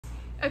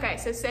Okay,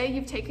 so say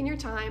you've taken your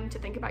time to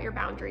think about your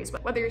boundaries,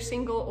 whether you're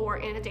single or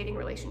in a dating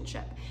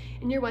relationship,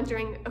 and you're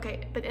wondering,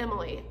 okay, but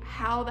Emily,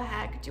 how the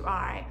heck do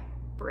I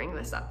bring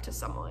this up to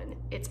someone?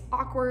 It's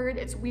awkward,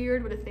 it's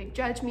weird, what if they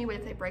judge me, what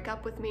if they break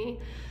up with me?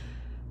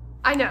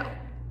 I know,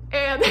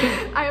 and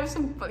I have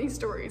some funny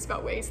stories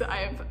about ways that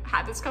I've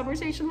had this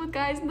conversation with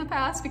guys in the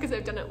past because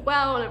I've done it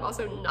well and I've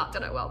also not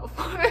done it well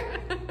before.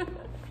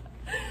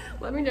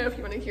 Let me know if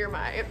you want to hear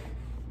my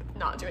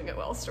not doing it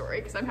well story,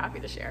 because I'm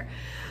happy to share.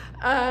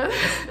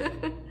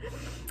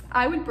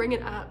 I would bring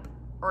it up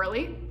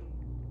early.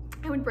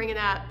 I would bring it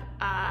up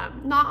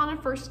not on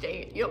a first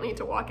date. You don't need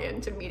to walk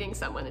into meeting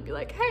someone and be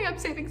like, hey, I'm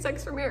saving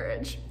sex for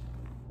marriage.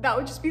 That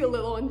would just be a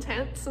little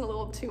intense and a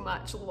little too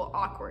much, a little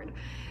awkward.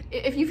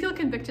 If you feel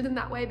convicted in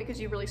that way because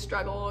you really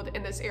struggled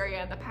in this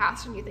area in the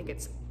past and you think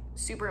it's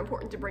super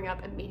important to bring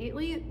up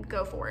immediately,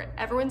 go for it.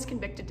 Everyone's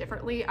convicted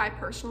differently. I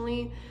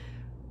personally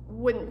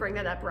wouldn't bring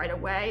that up right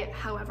away.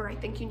 However, I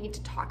think you need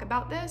to talk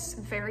about this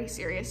very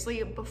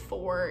seriously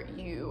before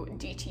you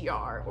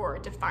DTR or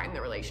define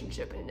the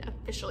relationship and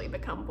officially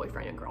become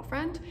boyfriend and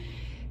girlfriend,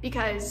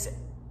 because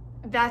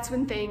that's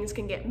when things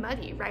can get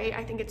muddy, right?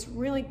 I think it's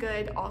really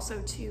good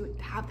also to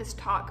have this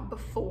talk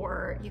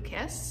before you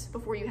kiss,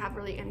 before you have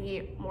really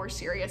any more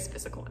serious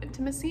physical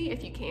intimacy,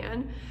 if you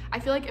can. I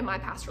feel like in my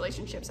past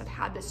relationships, I've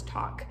had this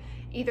talk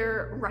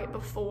either right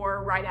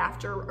before, right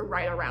after, or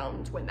right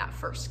around when that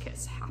first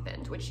kiss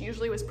happened, which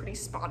usually was pretty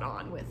spot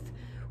on with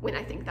when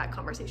I think that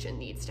conversation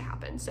needs to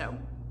happen. So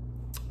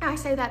I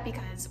say that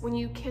because when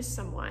you kiss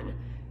someone,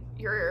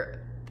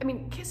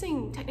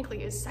 kissing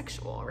technically is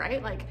sexual,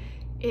 right? Like,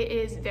 it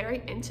is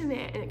very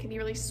intimate and it can be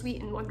really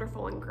sweet and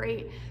wonderful and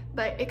great,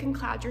 but it can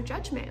cloud your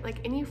judgment. Like,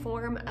 any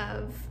form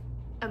of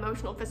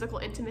emotional, physical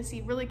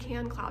intimacy really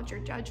can cloud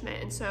your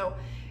judgment. And so,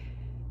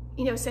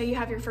 you know, say you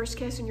have your first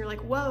kiss and you're like,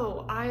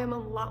 whoa, I am a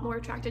lot more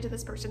attracted to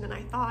this person than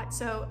I thought.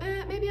 So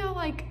maybe I'll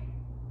like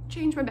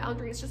change my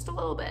boundaries just a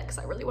little bit because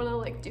I really want to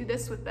like do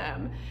this with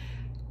them.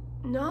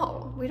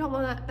 No, we don't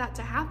want that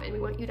to happen. We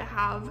want you to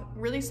have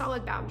really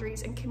solid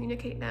boundaries and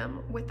communicate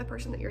them with the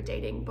person that you're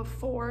dating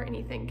before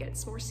anything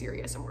gets more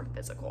serious and more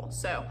physical.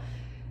 So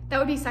that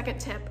would be second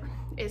tip,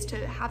 is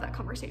to have that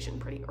conversation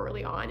pretty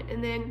early on.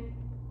 And then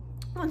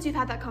once you've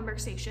had that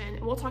conversation,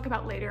 and we'll talk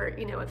about later,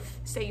 you know, if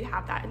say you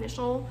have that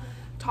initial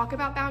talk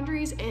about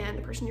boundaries and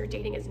the person you're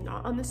dating is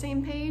not on the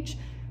same page,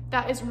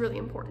 that is really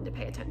important to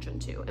pay attention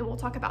to. And we'll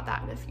talk about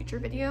that in a future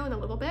video in a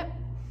little bit.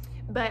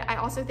 But I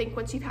also think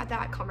once you've had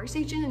that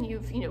conversation and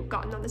you've, you know,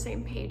 gotten on the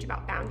same page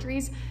about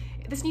boundaries,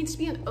 this needs to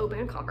be an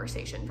open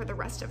conversation for the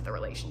rest of the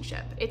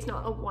relationship. It's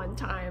not a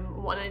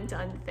one-time, one and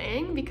done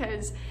thing,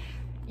 because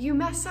you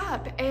mess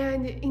up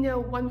and, you know,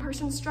 one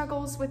person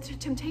struggles with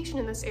temptation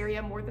in this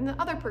area more than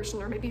the other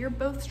person, or maybe you're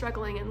both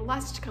struggling and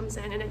lust comes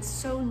in, and it's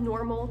so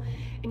normal,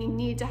 and you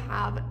need to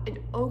have an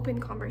open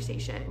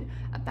conversation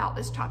about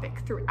this topic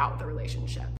throughout the relationship.